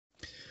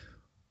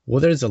Well,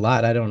 there's a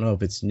lot. I don't know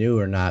if it's new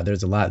or not.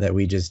 There's a lot that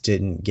we just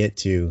didn't get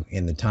to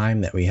in the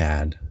time that we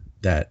had.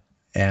 That,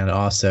 and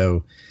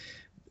also,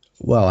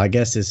 well, I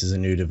guess this is a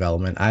new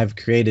development. I've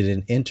created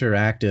an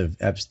interactive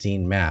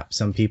Epstein map.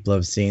 Some people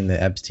have seen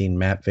the Epstein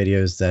map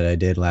videos that I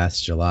did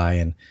last July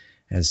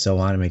and so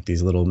on, to make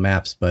these little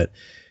maps. But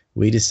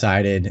we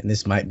decided, and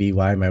this might be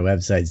why my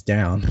website's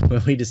down,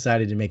 but we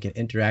decided to make an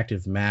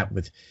interactive map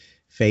with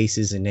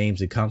faces and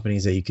names of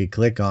companies that you could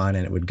click on,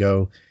 and it would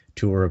go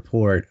to a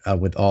report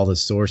with all the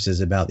sources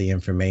about the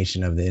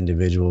information of the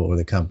individual or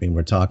the company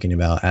we're talking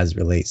about as it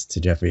relates to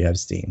Jeffrey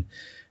Epstein.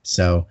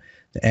 So,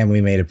 and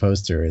we made a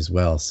poster as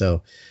well.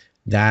 So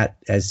that,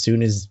 as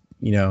soon as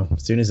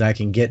I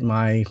can get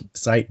my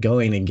site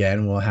going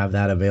again, we'll have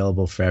that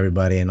available for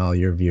everybody and all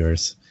your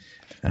viewers.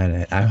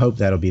 And I hope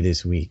that'll be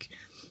this week.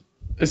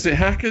 Is it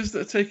hackers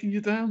that are taking you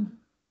down?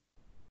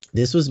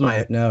 This was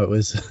no, it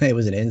was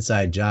an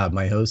inside job.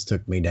 My host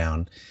took me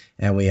down,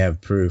 and we have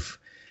proof.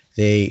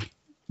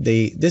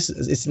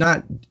 It's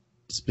not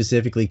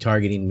specifically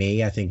targeting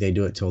me. I think they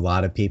do it to a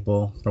lot of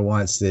people. For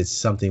once, it's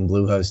something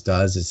Bluehost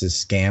does. It's a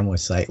scam with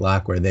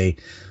SiteLock, where they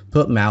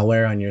put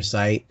malware on your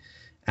site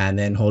and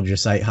then hold your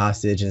site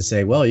hostage and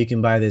say, well, you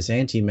can buy this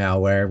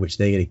anti-malware, which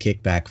they get a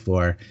kickback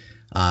for,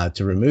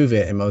 to remove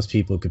it. And most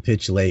people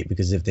capitulate,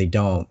 because if they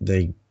don't,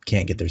 they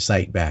can't get their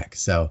site back.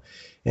 So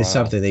it's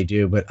something they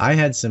do. But I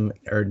had some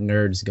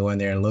nerds go in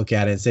there and look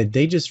at it and said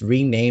they just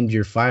renamed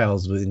your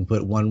files and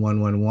put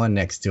 1111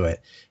 next to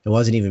it. It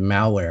wasn't even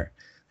malware.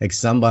 Like,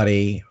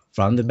 somebody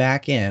from the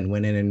back end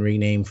went in and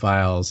renamed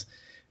files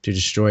to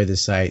destroy the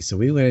site. So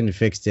we went in and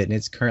fixed it, and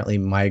it's currently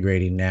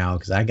migrating now,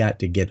 because I got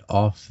to get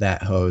off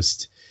that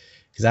host,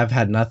 because I've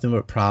had nothing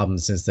but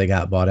problems since they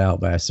got bought out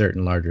by a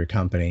certain larger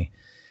company.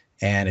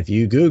 And if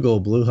you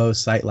Google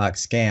Bluehost SiteLock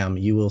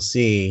scam, you will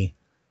see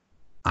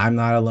I'm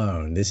not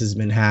alone. This has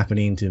been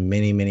happening to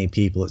many, many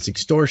people. It's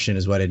extortion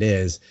is what it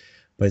is,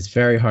 but it's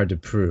very hard to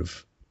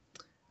prove.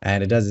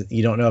 And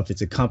you don't know if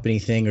it's a company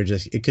thing, or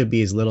just, it could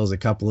be as little as a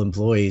couple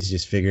employees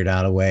just figured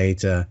out a way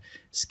to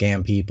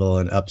scam people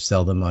and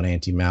upsell them on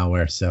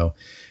anti-malware. So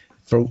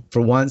for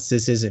once,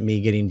 this isn't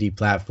me getting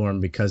deplatformed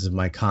because of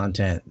my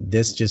content.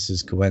 This just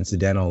is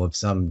coincidental of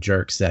some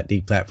jerks that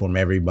deplatform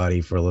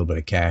everybody for a little bit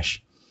of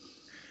cash.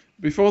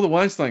 Before the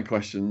Weinstein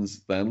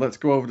questions, then, let's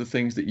go over the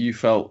things that you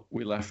felt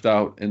we left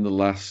out in the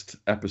last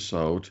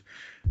episode.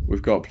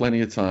 We've got plenty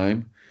of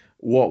time.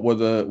 What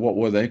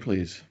were they,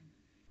 please?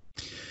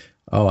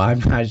 Oh, I'm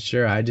not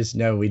sure. I just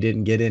know we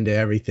didn't get into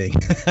everything.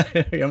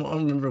 I don't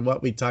remember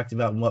what we talked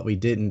about and what we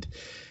didn't.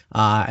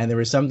 And there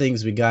were some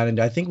things we got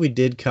into. I think we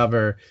did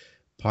cover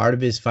part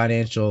of his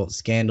financial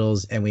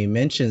scandals, and we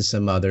mentioned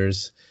some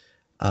others,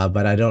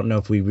 but I don't know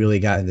if we really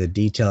got into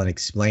detail in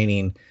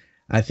explaining.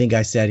 I think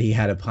I said he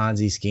had a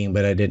Ponzi scheme,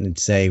 but I didn't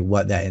say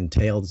what that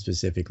entailed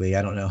specifically.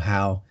 I don't know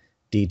how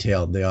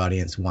detailed the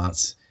audience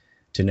wants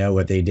to know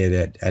what they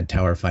did at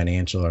Tower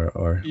Financial or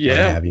what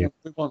have you.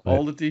 We want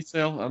all the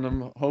detail, and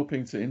I'm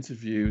hoping to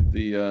interview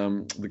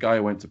the guy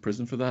who went to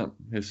prison for that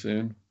here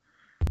soon.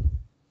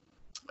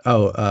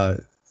 Oh,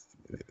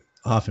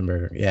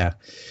 Hoffenberger, yeah.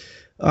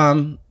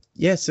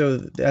 Yeah, so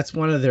that's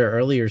one of their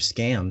earlier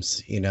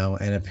scams,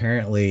 and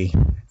apparently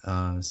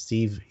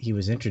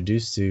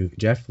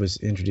Jeff was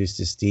introduced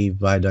to Steve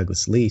by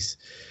Douglas Leese,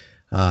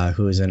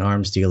 who is an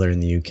arms dealer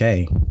in the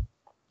UK,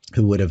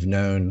 who would have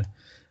known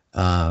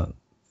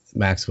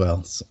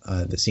Maxwell,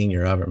 the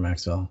senior Robert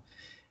Maxwell.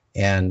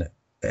 And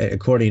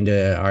according to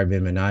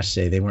Arvind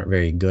Menashe, they weren't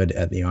very good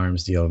at the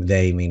arms deal.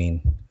 They,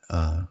 meaning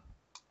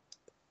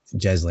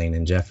Jesline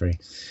and Jeffrey.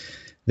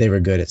 They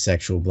were good at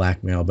sexual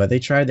blackmail, but they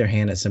tried their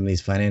hand at some of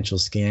these financial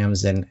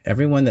scams. And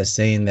everyone that's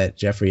saying that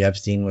Jeffrey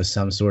Epstein was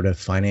some sort of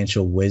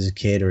financial whiz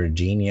kid or a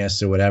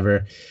genius or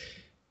whatever,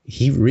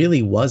 he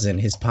really wasn't.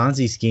 His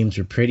Ponzi schemes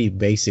were pretty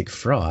basic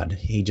fraud.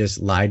 He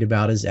just lied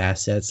about his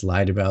assets,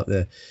 lied about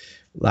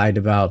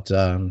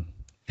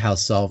how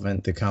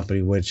solvent the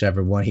company,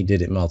 whichever one. He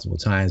did it multiple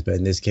times, but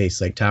in this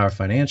case, like Tower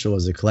Financial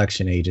was a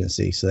collection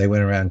agency, so they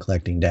went around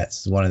collecting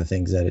debts. It's one of the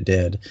things that it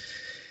did.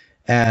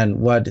 And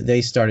what they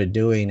started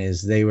doing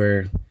is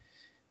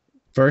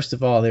first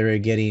of all, they were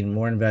getting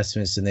more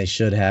investments than they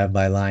should have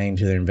by lying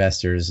to their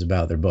investors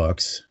about their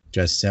books.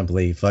 Just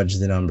simply fudged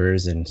the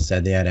numbers and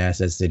said they had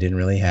assets they didn't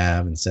really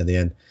have, and said they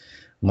had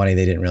money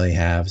they didn't really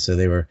have. So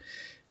they were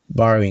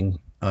borrowing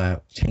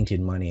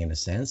tainted money in a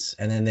sense.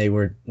 And then they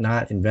were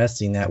not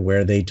investing that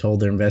where they told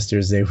their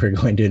investors they were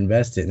going to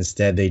invest it.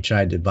 Instead, they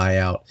tried to buy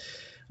out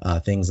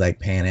things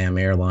like Pan Am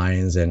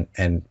Airlines, and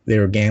they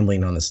were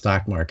gambling on the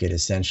stock market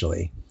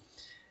essentially.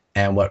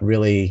 And what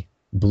really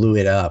blew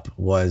it up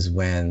was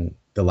when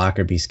the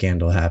Lockerbie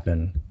scandal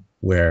happened,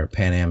 where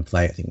Pan Am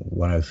Flight, I think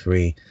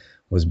 103,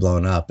 was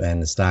blown up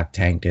and the stock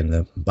tanked and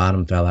the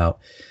bottom fell out.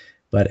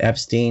 But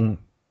Epstein,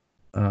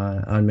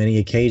 on many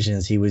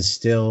occasions, he would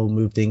still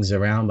move things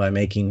around by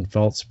making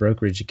false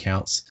brokerage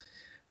accounts.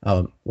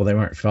 Well, they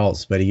weren't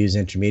false, but he used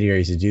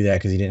intermediaries to do that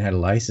because he didn't have a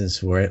license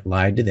for it,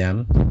 lied to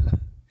them,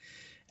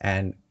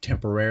 and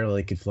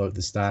temporarily could float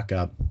the stock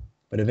up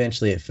but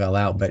eventually it fell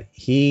out. But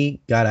he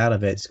got out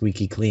of it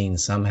squeaky clean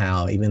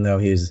somehow, even though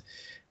he was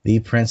the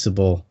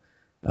principal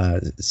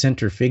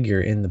center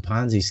figure in the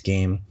Ponzi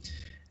scheme.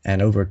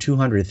 And over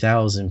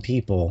 200,000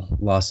 people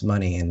lost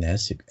money in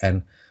this.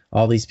 And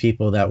all these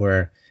people that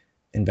were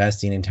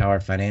investing in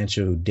Tower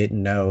Financial who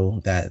didn't know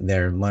that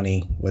their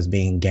money was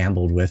being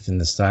gambled with in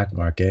the stock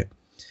market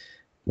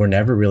were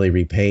never really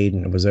repaid.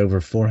 And it was over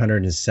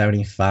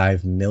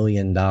 $475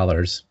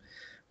 million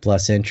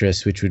plus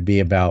interest, which would be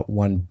about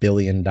 $1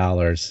 billion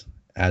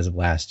as of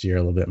last year, a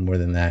little bit more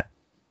than that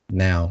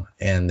now.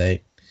 And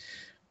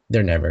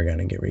they're never going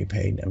to get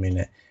repaid. I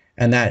mean,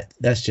 and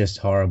that's just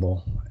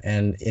horrible.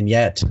 And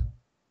yet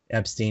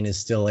Epstein is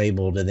still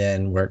able to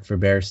then work for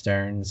Bear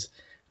Stearns,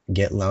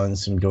 get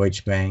loans from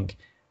Deutsche Bank.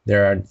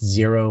 There are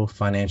zero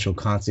financial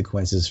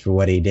consequences for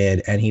what he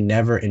did. And he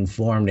never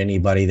informed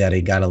anybody that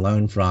he got a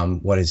loan from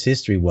what his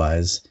history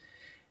was.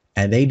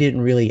 And they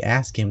didn't really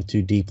ask him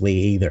too deeply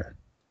either.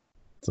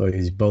 So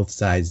he's both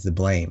sides to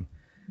blame.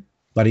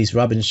 But he's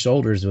rubbing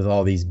shoulders with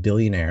all these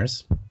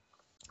billionaires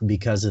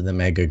because of the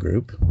mega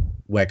group.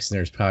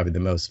 Wexner is probably the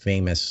most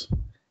famous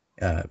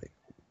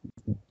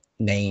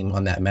name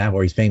on that map,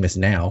 or he's famous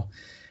now.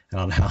 I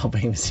don't know how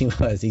famous he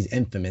was. He's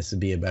infamous would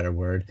be a better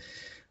word.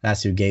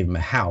 That's who gave him a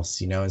house,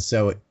 you know. And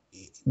so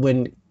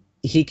when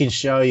he can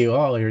show you,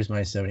 oh, here's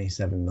my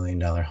 $77 million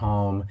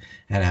home,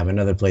 and I have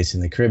another place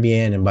in the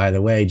Caribbean. And by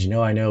the way, do you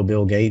know I know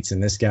Bill Gates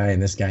and this guy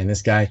and this guy and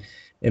this guy?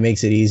 It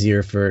makes it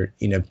easier for,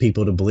 you know,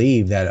 people to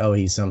believe that, oh,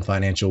 he's some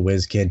financial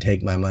whiz kid,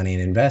 take my money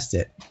and invest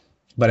it.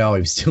 But all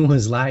he was doing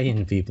was lying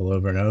to people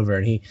over and over.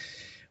 And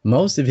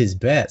most of his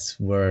bets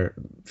were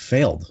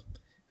failed.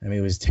 I mean,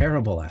 he was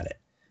terrible at it,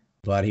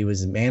 but he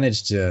was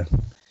managed to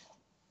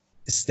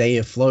stay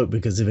afloat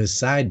because of his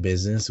side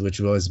business, which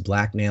was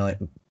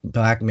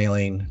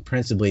blackmailing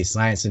principally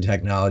science and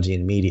technology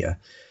and media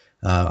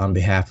on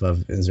behalf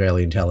of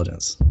Israeli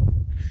intelligence.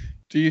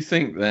 Do you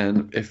think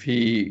then, if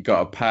he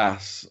got a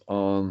pass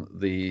on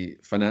the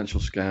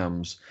financial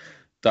scams,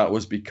 that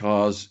was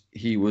because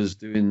he was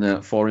doing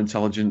that for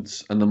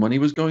intelligence and the money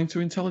was going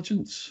to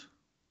intelligence?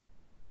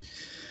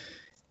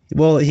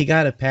 Well, he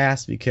got a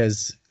pass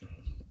because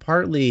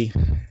partly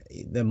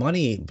the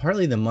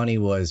money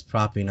was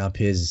propping up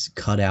his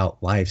cutout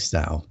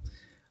lifestyle.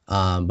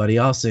 But he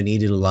also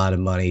needed a lot of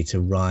money to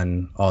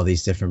run all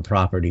these different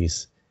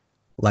properties.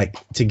 Like,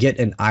 to get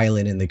an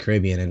island in the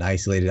Caribbean, an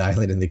isolated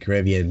island in the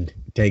Caribbean,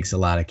 takes a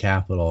lot of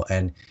capital.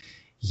 And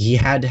he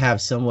had to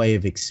have some way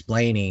of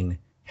explaining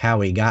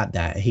how he got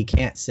that. He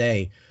can't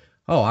say,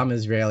 oh, I'm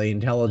Israeli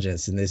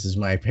intelligence and this is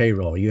my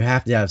payroll. You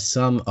have to have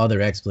some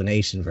other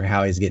explanation for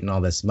how he's getting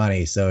all this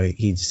money. So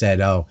he said,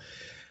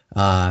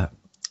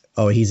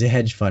 he's a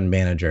hedge fund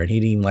manager. And he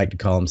didn't even like to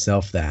call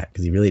himself that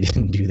because he really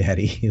didn't do that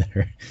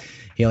either.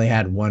 He only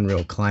had one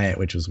real client,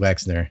 which was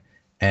Wexner.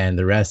 And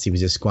the rest, he was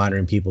just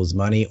squandering people's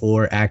money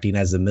or acting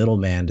as a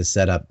middleman to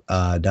set up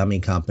dummy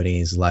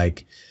companies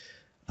like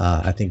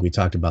I think we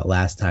talked about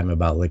last time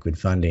about liquid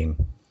funding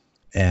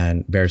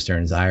and Bear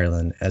Stearns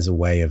Ireland as a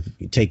way of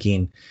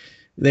taking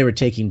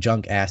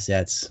junk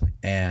assets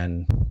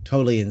and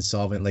totally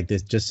insolvent, like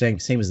this, just saying,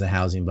 same as the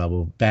housing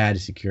bubble, bad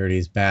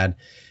securities, bad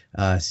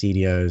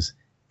CDOs,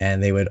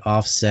 and they would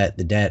offset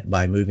the debt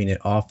by moving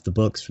it off the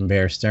books from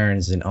Bear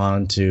Stearns and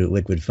onto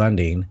liquid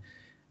funding.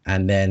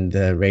 And then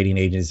the rating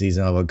agencies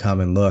would come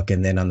and look,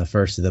 and then on the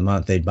first of the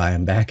month, they'd buy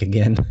them back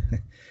again.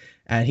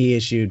 And he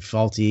issued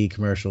faulty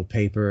commercial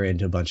paper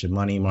into a bunch of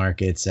money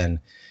markets. And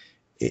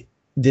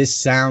this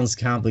sounds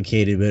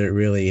complicated, but it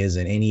really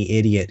isn't. Any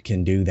idiot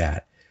can do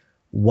that.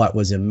 What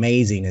was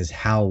amazing is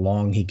how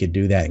long he could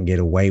do that and get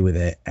away with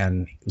it.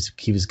 And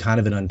he was kind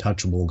of an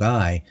untouchable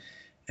guy.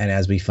 And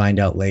as we find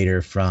out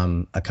later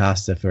from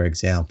Acosta, for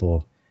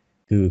example,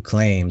 who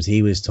claims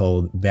he was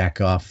told,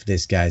 back off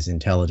this guy's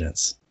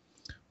intelligence.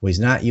 Well, he's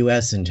not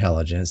U.S.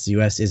 intelligence. The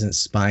U.S. isn't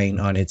spying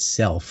on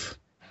itself.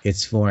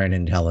 It's foreign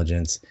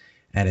intelligence.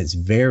 And it's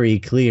very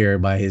clear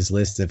by his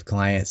list of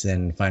clients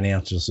and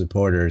financial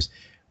supporters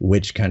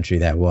which country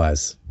that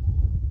was.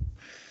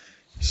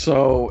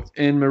 So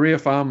in Maria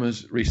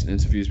Farmer's recent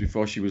interviews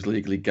before she was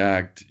legally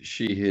gagged,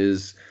 she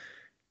is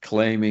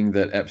claiming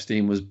that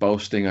Epstein was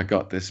boasting, I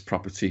got this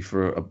property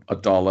for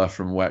 $1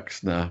 from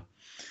Wexner.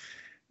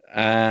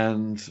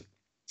 And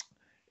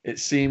it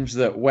seems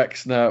that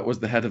Wexner was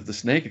the head of the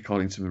snake,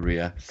 according to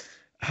Maria.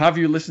 Have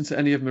you listened to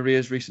any of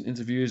Maria's recent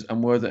interviews,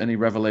 and were there any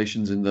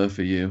revelations in there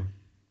for you?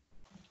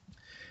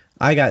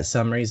 I got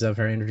summaries of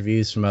her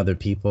interviews from other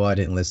people. I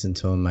didn't listen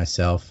to them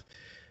myself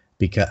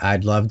because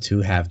I'd love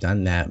to have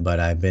done that, but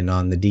I've been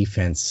on the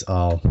defense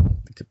all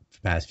the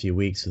past few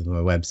weeks with my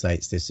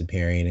websites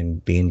disappearing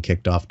and being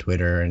kicked off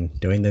Twitter and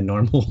doing the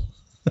normal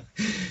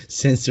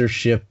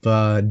censorship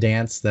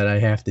dance that I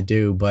have to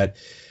do. But,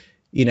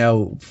 you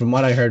know, from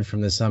what I heard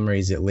from the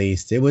summaries, at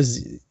least, it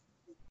was,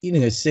 you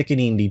know,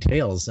 sickening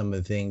details, some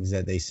of the things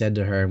that they said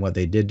to her and what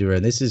they did to her.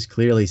 And this is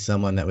clearly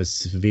someone that was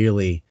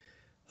severely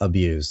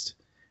abused.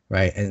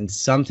 Right. And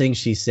some things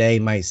she say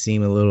might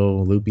seem a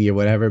little loopy or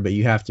whatever, but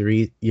you have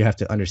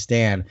to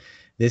understand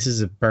this is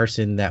a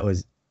person that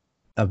was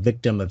a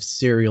victim of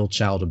serial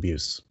child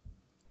abuse.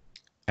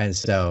 And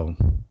so,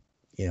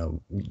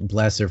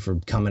 bless her for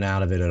coming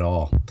out of it at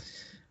all.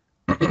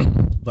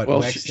 But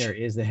Well, Wexner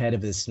is the head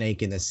of the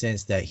snake in the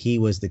sense that he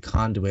was the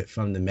conduit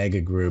from the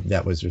mega group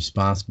that was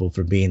responsible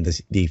for being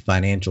the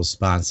financial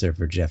sponsor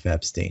for Jeff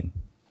Epstein.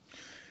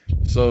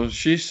 So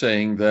she's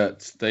saying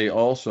that they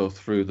also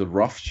threw the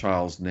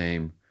Rothschilds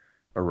name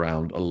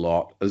around a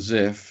lot, as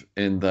if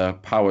in the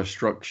power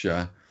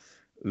structure,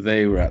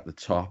 they were at the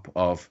top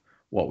of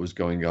what was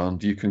going on.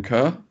 Do you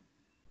concur?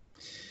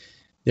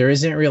 There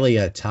isn't really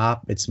a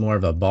top. It's more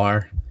of a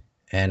bar.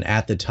 And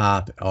at the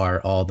top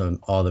are all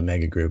the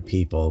mega group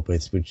people,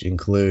 which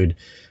include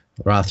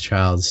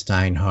Rothschild,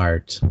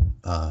 Steinhardt,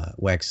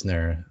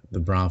 Wexner, the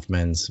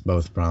Bronfmans,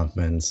 both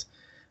Bronfmans.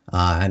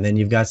 And then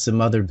you've got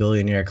some other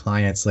billionaire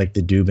clients like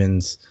the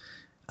Dubins,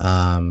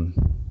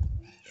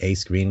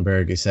 Ace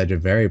Greenberg, etc.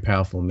 Very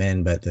powerful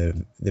men, but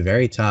the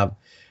very top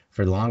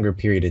for a longer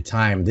period of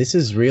time. This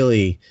is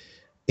really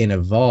an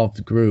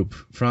evolved group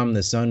from the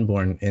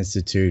Sonneborn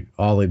Institute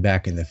all the way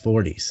back in the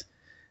 40s.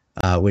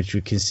 Which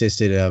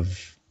consisted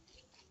of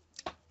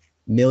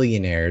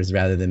millionaires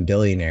rather than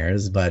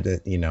billionaires, but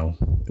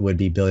would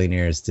be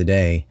billionaires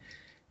today.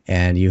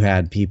 And you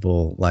had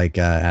people like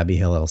Abby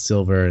Hillel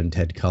Silver and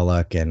Ted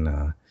Kullock and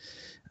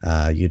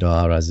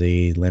Yuval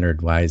Razi,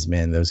 Leonard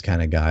Wiseman, those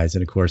kind of guys,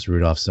 and of course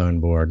Rudolf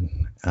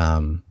Sonneborn.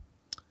 And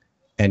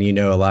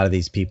a lot of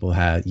these people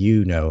had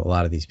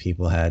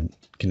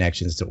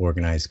connections to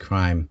organized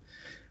crime.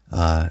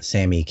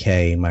 Sammy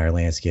Kaye, Meyer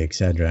Lansky,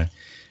 etc.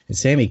 And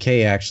Sammy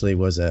Kaye actually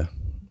was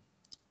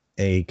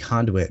a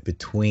conduit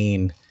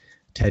between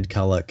Ted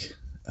Kullock,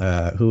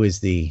 who is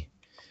the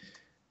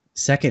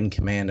second in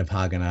command of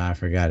Haganah. I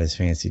forgot his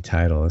fancy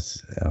title,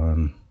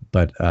 and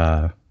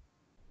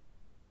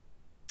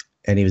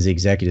he was the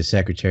executive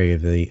secretary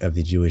of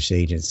the Jewish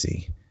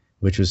Agency,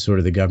 which was sort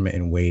of the government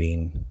in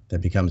waiting that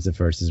becomes the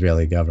first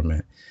Israeli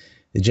government.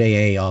 The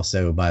JA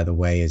also, by the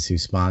way, is who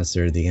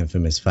sponsored the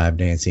infamous Five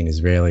Dancing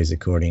Israelis,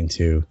 according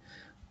to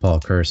Paul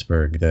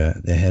Kersberg,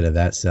 the head of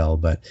that cell.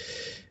 But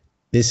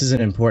this is an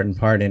important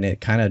part, and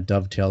it kind of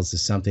dovetails to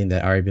something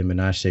that Ari Ben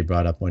Menashe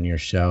brought up on your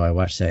show. I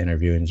watched that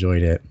interview,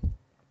 enjoyed it.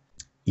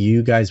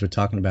 You guys were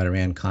talking about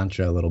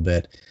Iran-Contra a little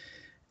bit,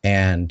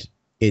 and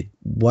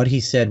what he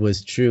said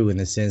was true in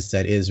the sense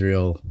that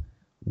Israel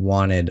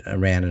wanted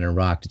Iran and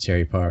Iraq to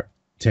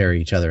tear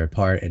each other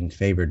apart and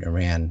favored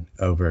Iran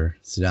over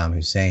Saddam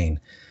Hussein.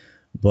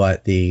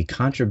 But the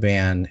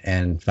contraband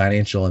and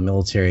financial and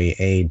military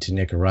aid to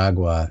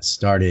Nicaragua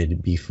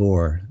started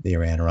before the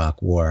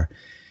Iran-Iraq war.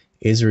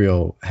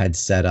 Israel had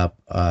set up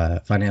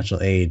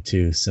financial aid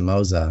to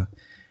Somoza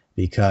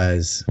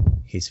because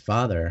his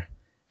father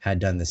had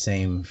done the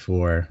same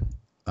for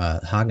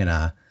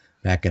Haganah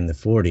back in the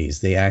 40s.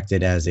 They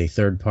acted as a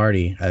third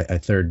party, a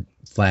third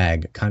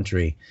flag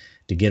country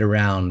to get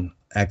around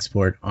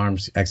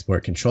Arms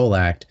Export Control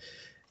Act.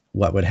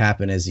 What would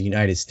happen is the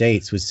United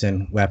States would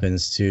send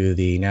weapons to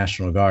the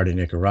National Guard in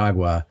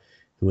Nicaragua,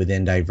 who would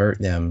then divert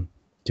them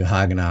to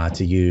Haganah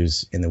to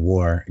use in the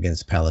war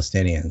against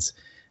Palestinians.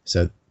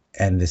 So,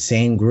 and the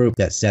same group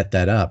that set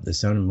that up, the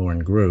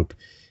Sonneborn group,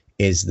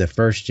 is the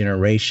first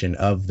generation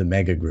of the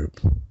mega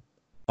group.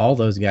 All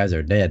those guys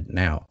are dead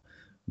now,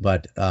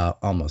 but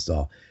almost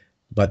all.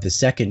 But the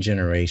second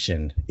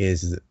generation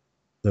is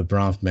the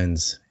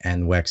Bronfmans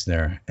and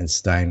Wexner and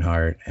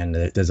Steinhardt, and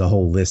there's a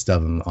whole list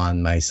of them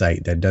on my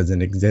site that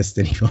doesn't exist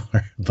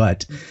anymore,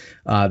 but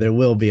there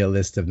will be a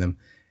list of them.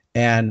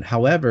 And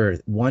however,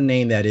 one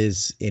name that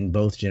is in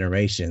both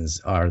generations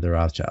are the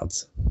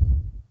Rothschilds,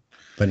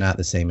 but not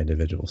the same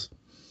individuals.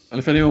 And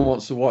if anyone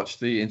wants to watch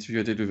the interview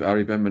I did with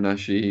Ari Ben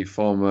Menashe,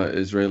 former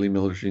Israeli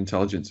military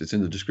intelligence, it's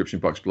in the description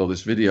box below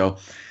this video,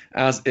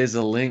 as is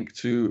a link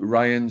to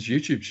Ryan's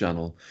YouTube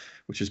channel,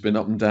 which has been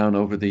up and down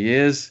over the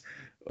years.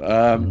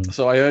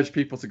 So I urge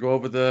people to go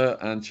over there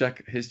and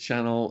check his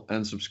channel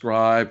and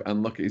subscribe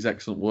and look at his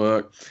excellent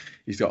work.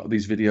 He's got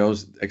these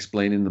videos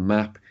explaining the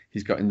map.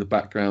 He's got in the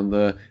background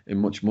there in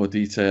much more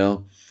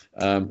detail.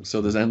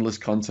 So there's endless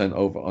content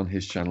over on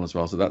his channel as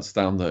well. So that's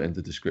down there in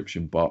the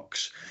description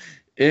box.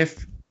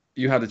 If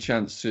you had a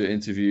chance to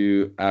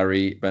interview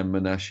Ari Ben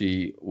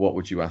Menashe, what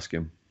would you ask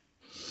him?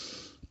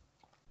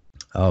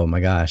 Oh my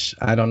gosh,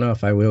 I don't know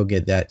if I will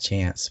get that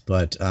chance,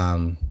 but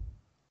I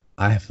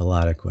have a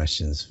lot of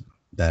questions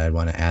that I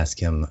want to ask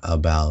him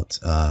about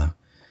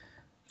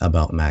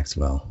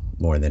Maxwell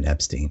more than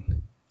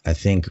Epstein. I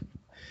think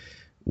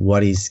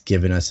what he's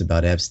given us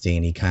about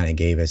Epstein, he kind of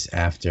gave us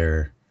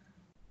after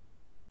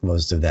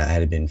most of that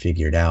had been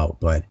figured out,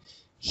 but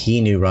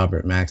he knew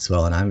Robert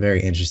Maxwell, and I'm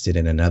very interested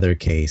in another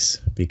case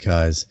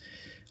because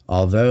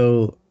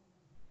although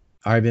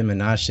Ari Ben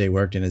Menashe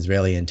worked in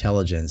Israeli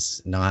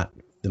intelligence, not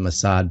the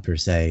Mossad per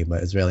se,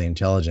 but Israeli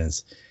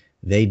intelligence,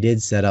 they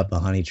did set up a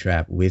honey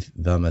trap with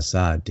the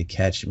Mossad to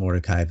catch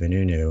Mordecai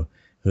Vanunu,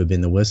 who had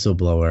been the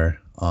whistleblower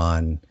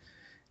on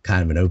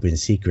kind of an open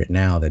secret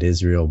now that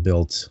Israel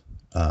built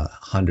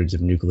hundreds of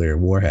nuclear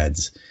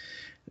warheads.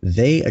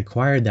 They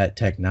acquired that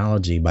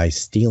technology by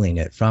stealing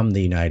it from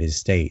the United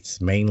States,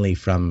 mainly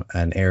from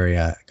an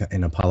area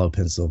in Apollo,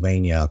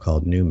 Pennsylvania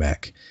called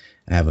NUMEC.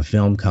 I have a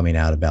film coming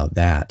out about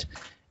that.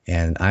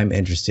 And I'm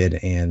interested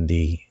in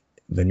the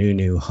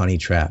Vanunu honey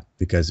trap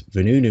because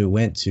Vanunu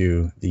went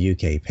to the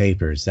UK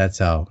papers. That's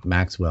how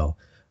Maxwell,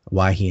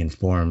 why he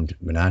informed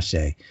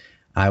Menashe.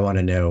 I want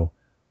to know,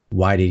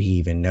 why did he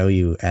even know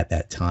you at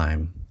that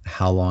time?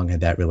 How long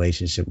had that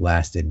relationship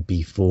lasted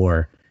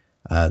before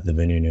the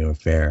Vanunu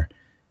affair?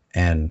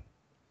 And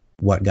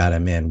what got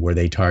him in? Were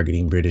they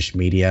targeting British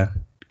media?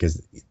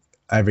 Because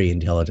every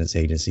intelligence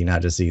agency,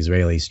 not just the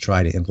Israelis,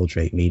 try to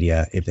infiltrate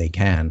media if they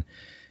can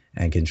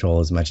and control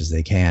as much as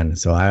they can.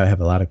 So I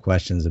have a lot of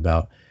questions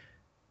about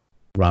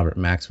Robert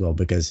Maxwell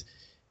because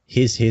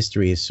his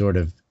history is sort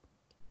of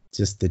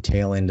just the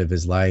tail end of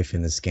his life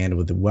and the scandal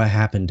with what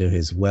happened to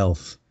his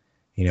wealth.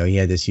 You know, he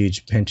had this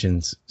huge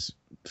pensions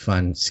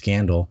fund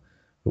scandal,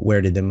 but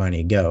where did the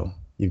money go?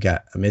 You've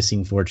got a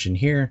missing fortune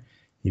here.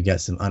 You've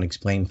got some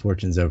unexplained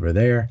fortunes over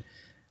there.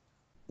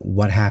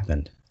 What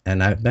happened?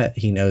 And I bet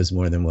he knows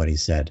more than what he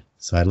said.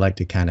 So I'd like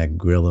to kind of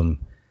grill him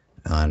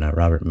on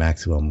Robert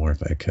Maxwell more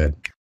if I could.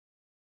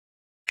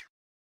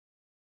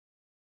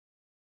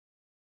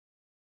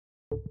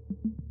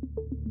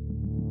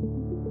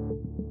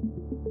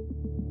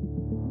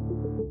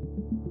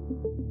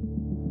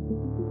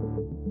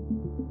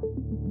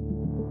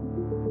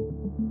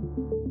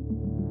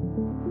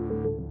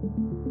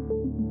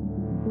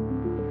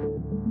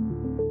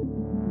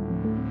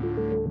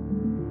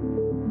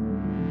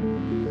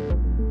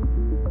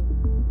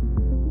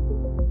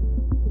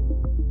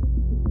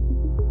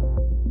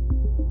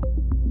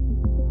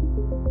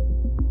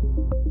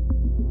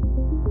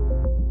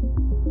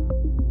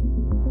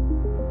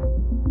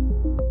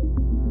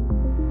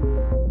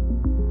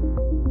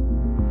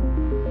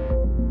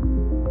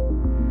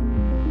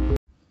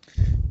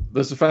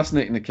 There's a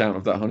fascinating account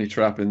of that honey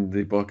trap in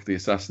the book, The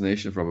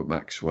Assassination of Robert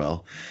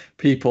Maxwell.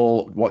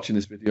 People watching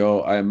this video,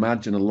 I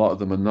imagine a lot of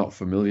them are not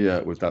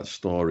familiar with that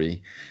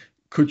story.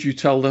 Could you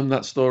tell them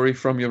that story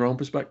from your own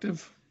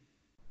perspective?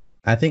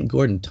 I think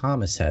Gordon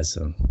Thomas has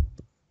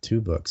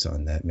two books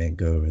on that, may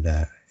go over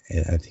that.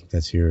 I think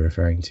that's who you're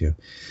referring to.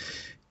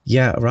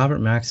 Yeah, Robert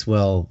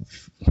Maxwell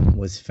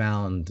was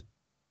found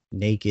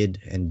naked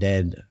and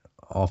dead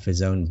off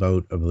his own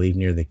boat, I believe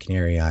near the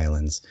Canary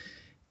Islands.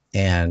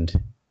 And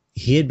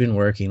he had been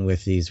working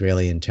with the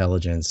Israeli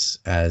intelligence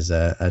as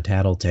a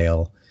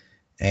tattletale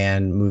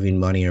and moving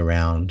money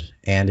around.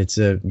 And it's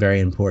a very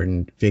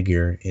important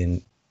figure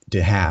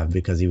to have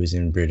because he was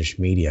in British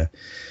media.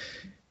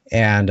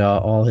 And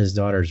all his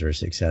daughters were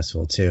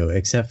successful too,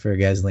 except for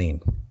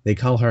Ghislaine. They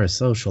call her a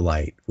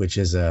socialite, which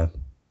is a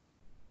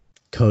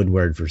code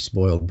word for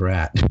spoiled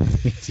brat.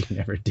 Means he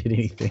never did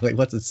anything. Like,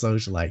 what's a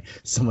socialite?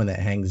 Someone that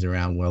hangs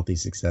around wealthy,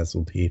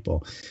 successful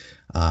people.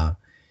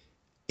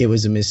 It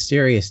was a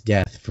mysterious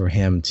death for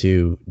him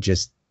to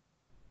just,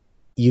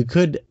 you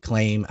could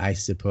claim, I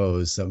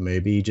suppose, so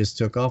maybe he just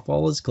took off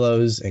all his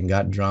clothes and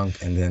got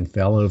drunk and then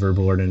fell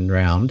overboard and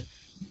drowned.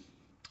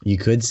 You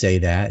could say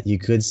that. You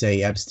could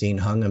say Epstein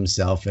hung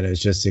himself and it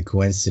was just a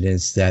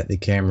coincidence that the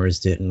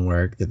cameras didn't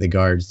work, that the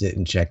guards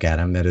didn't check at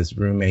him, that his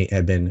roommate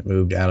had been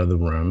moved out of the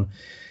room,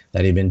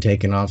 that he'd been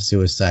taken off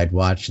suicide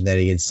watch, and that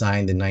he had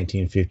signed the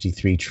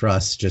 1953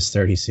 trust just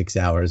 36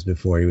 hours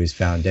before he was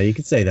found dead. You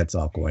could say that's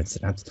all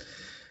coincidence.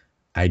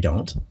 I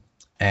don't.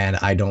 And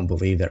I don't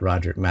believe that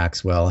Roger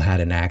Maxwell had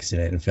an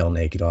accident and fell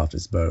naked off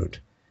his boat.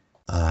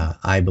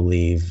 I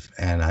believe,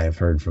 and I have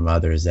heard from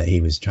others, that he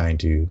was trying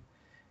to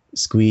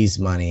squeeze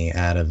money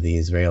out of the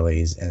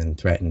Israelis and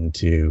threatened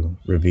to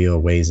reveal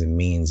ways and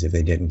means if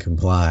they didn't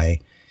comply.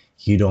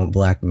 You don't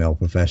blackmail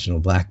professional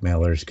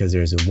blackmailers because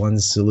there's one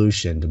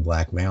solution to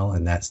blackmail,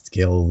 and that's to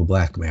kill the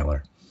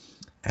blackmailer.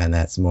 And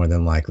that's more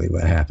than likely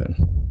what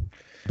happened.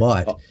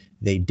 But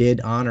they did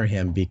honor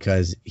him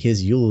because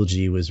his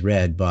eulogy was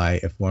read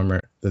by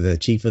the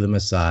chief of the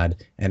Mossad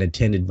and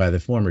attended by the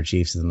former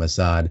chiefs of the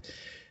Mossad.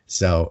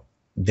 So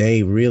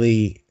they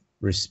really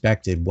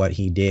respected what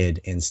he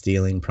did in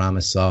stealing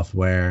PROMIS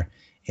software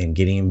and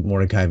getting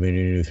Mordecai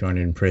Vanunu thrown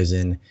in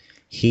prison.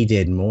 He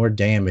did more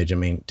damage. I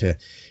mean,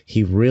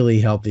 he really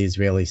helped the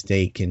Israeli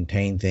state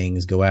contain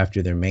things, go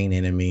after their main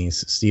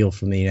enemies, steal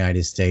from the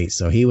United States.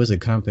 So he was a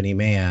company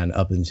man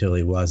up until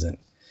he wasn't.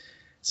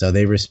 So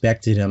they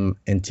respected him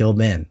until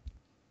then,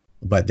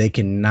 but they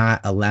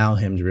cannot allow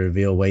him to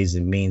reveal ways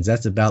and means.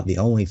 That's about the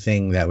only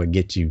thing that would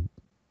get you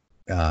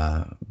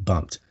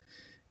bumped.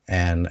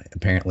 And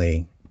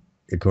apparently,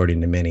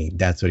 according to many,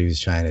 that's what he was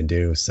trying to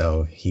do.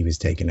 So he was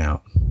taken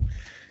out.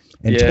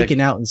 And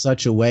taken out in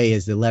such a way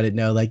as to let it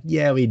know, like,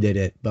 yeah, we did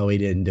it, but we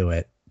didn't do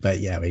it. But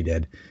yeah, we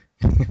did.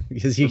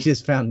 Because he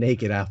just found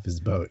naked off his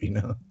boat, you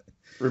know.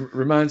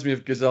 Reminds me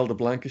of Griselda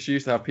Blanca. She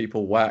used to have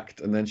people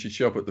whacked, and then she'd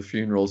show up at the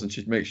funerals and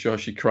she'd make sure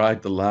she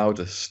cried the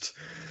loudest.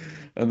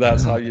 And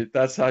that's how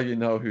you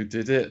know who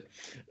did it.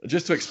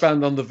 Just to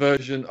expand on the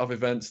version of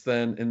events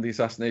then in the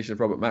assassination of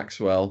Robert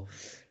Maxwell,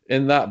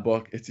 in that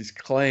book, it is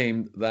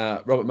claimed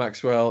that Robert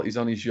Maxwell is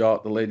on his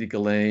yacht, the Lady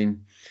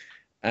Ghislaine,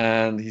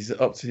 and he's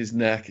up to his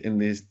neck in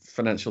these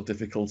financial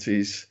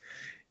difficulties.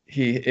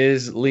 He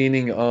is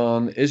leaning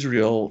on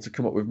Israel to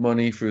come up with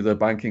money through their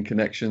banking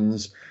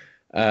connections,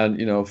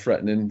 and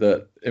threatening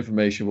that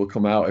information will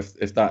come out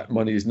if that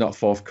money is not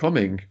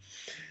forthcoming.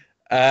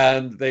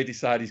 And they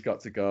decide he's got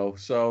to go.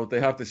 So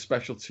they have this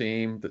special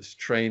team that's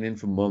training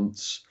for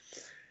months,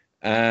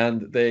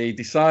 and they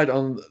decide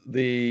on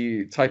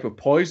the type of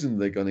poison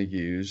they're going to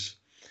use.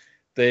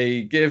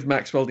 They give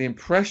Maxwell the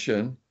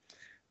impression,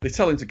 they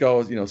tell him to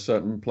go, a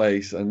certain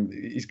place, and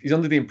he's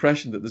under the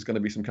impression that there's going to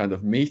be some kind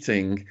of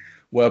meeting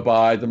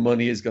whereby the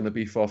money is going to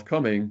be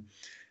forthcoming.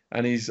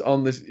 And he's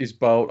on his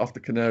boat off the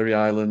Canary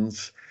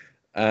Islands,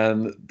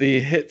 and the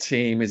hit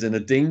team is in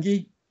a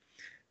dinghy,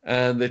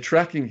 and they're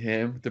tracking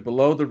him. They're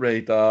below the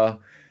radar.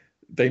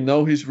 They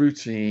know his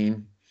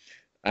routine,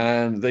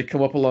 and they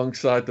come up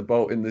alongside the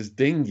boat in this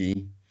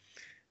dinghy,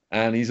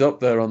 and he's up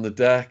there on the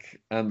deck,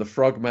 and the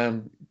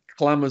frogman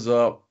clambers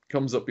up,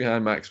 comes up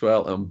behind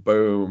Maxwell, and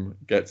boom,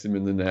 gets him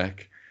in the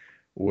neck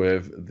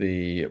with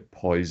the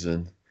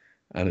poison,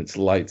 and it's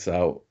lights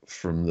out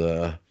from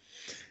there.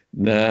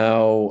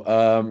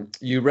 Now,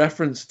 you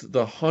referenced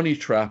the honey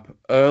trap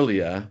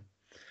earlier.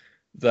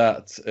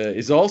 That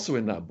is also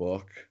in that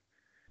book.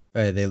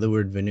 They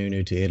lured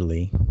Vanunu to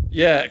Italy.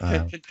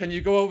 Yeah, can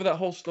you go over that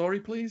whole story,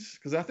 please?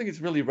 Because I think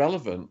it's really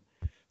relevant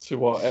to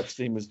what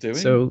Epstein was doing.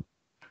 So,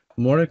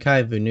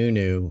 Mordecai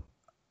Vanunu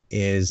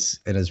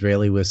is an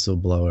Israeli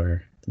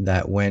whistleblower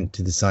that went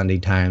to the Sunday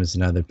Times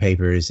and other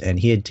papers, and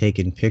he had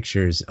taken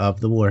pictures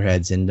of the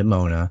warheads in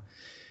Dimona,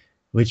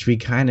 which we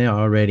kind of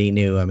already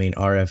knew. I mean,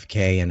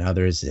 RFK and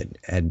others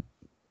had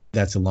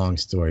that's a long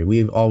story.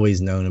 We've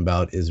always known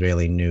about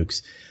Israeli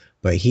nukes,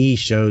 but he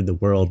showed the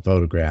world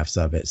photographs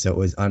of it, so it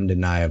was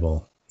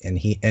undeniable.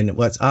 And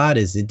what's odd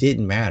is it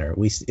didn't matter.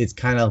 It's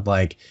kind of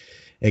like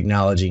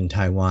acknowledging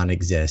Taiwan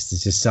exists.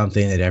 It's just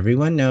something that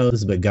everyone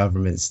knows, but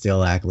governments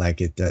still act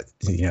like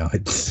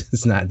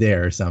it's not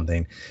there or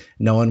something.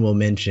 No one will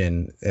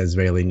mention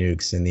Israeli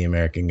nukes in the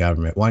American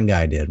government. One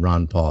guy did,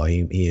 Ron Paul.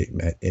 He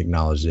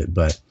acknowledged it,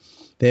 but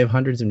they have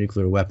hundreds of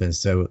nuclear weapons,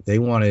 so they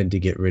wanted to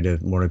get rid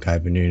of Mordecai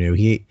Vanunu.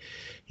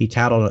 He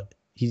tattled.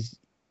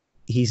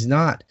 He's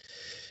not.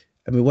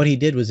 I mean, what he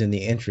did was in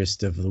the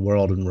interest of the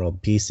world and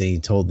world peace, and he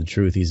told the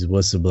truth. He's a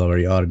whistleblower.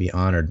 He ought to be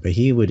honored. But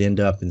he would end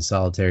up in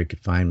solitary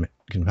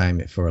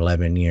confinement for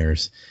 11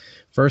 years.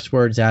 First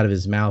words out of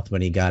his mouth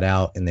when he got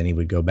out, and then he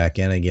would go back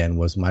in again,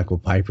 was Michael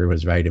Piper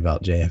was right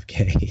about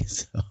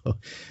JFK.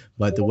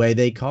 But the way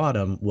they caught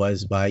him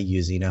was by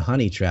using a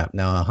honey trap.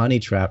 Now, a honey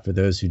trap, for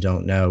those who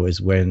don't know,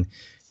 is when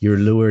you're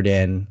lured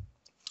in,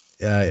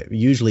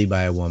 usually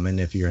by a woman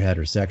if you're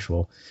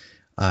heterosexual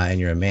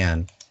and you're a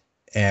man,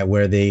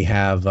 where they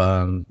have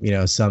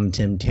some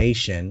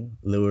temptation,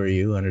 lure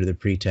you under the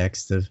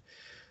pretext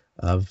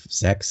of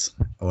sex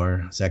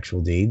or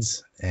sexual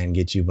deeds and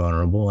get you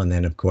vulnerable. And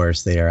then, of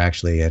course, they are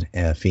actually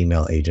a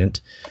female agent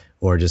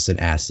or just an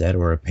asset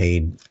or a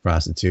paid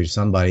prostitute,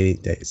 somebody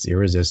that's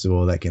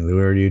irresistible that can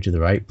lure you to the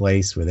right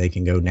place where they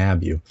can go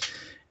nab you.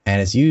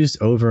 And it's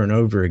used over and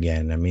over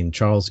again. I mean,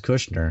 Charles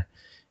Kushner,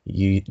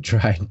 you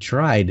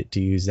tried to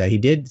use that. He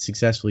did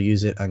successfully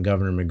use it on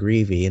Governor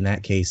McGreevey. In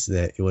that case,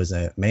 that it was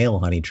a male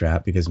honey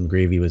trap because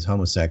McGreevey was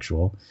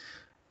homosexual,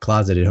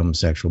 closeted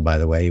homosexual, by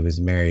the way. He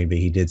was married, but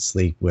he did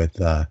sleep with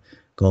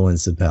Golan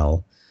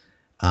Sapel.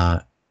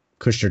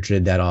 Kushner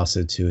did that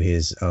also to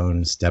his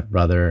own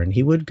stepbrother, and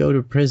he would go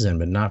to prison,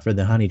 but not for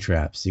the honey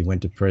traps. He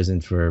went to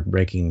prison for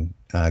breaking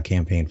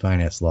campaign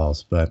finance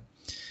laws. But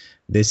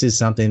this is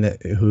something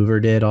that Hoover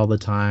did all the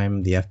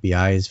time. The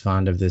FBI is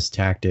fond of this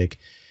tactic.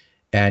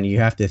 And you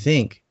have to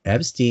think,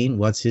 Epstein,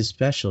 what's his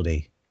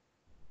specialty?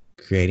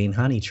 Creating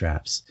honey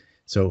traps.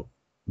 So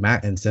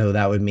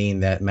that would mean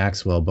that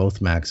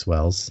both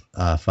Maxwell's,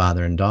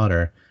 father and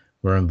daughter,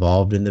 were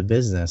involved in the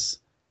business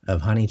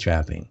of honey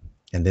trapping.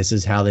 And this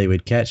is how they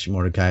would catch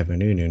Mordecai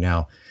Vanunu.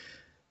 Now,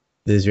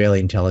 the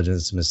Israeli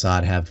intelligence,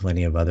 Mossad, have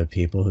plenty of other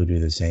people who do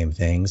the same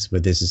things,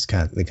 but this is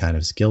the kind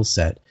of skill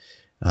set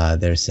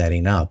they're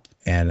setting up.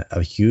 And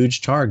a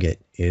huge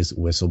target is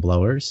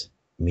whistleblowers,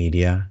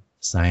 media,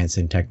 science,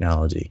 and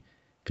technology,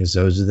 because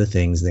those are the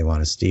things they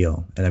want to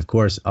steal. And of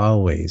course,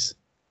 always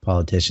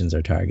politicians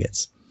are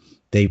targets.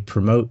 They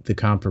promote the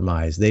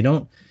compromise. They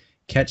don't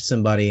catch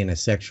somebody in a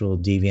sexual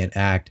deviant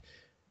act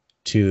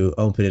to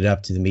open it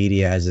up to the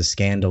media as a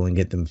scandal and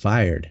get them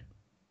fired.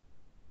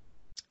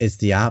 It's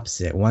the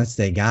opposite. Once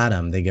they got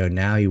them, they go,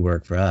 now you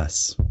work for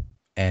us.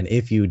 And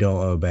if you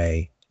don't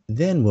obey,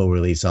 then we'll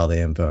release all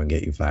the info and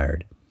get you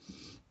fired.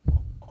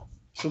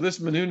 So this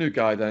Vanunu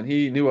guy, then,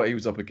 he knew what he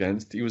was up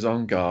against. He was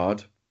on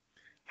guard.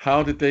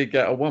 How did they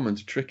get a woman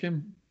to trick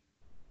him?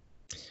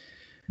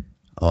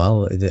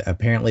 Well,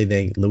 apparently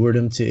they lured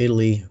him to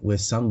Italy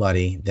with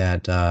somebody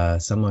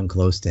someone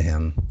close to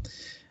him.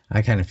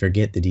 I kind of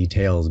forget the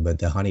details, but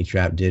the honey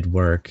trap did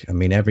work. I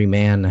mean, every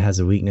man has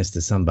a weakness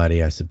to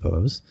somebody, I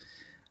suppose.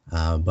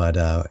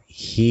 But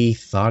he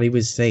thought he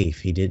was safe.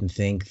 He didn't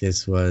think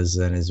this was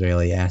an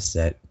Israeli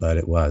asset, but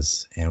it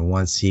was. And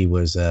once he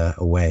was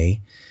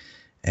away,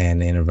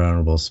 and in a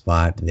vulnerable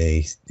spot,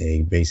 they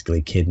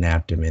basically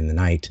kidnapped him in the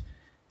night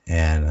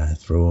and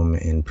threw him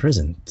in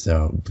prison.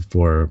 So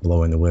before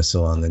blowing the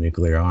whistle on the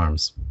nuclear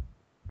arms.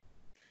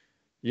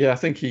 Yeah, I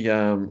think he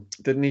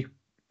didn't he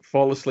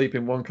fall asleep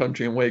in one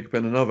country and wake up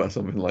in another,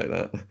 something like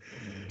that.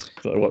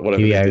 So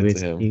whatever they did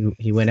to him.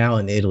 He went out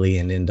in Italy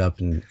and ended up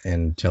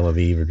in Tel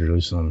Aviv or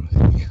Jerusalem.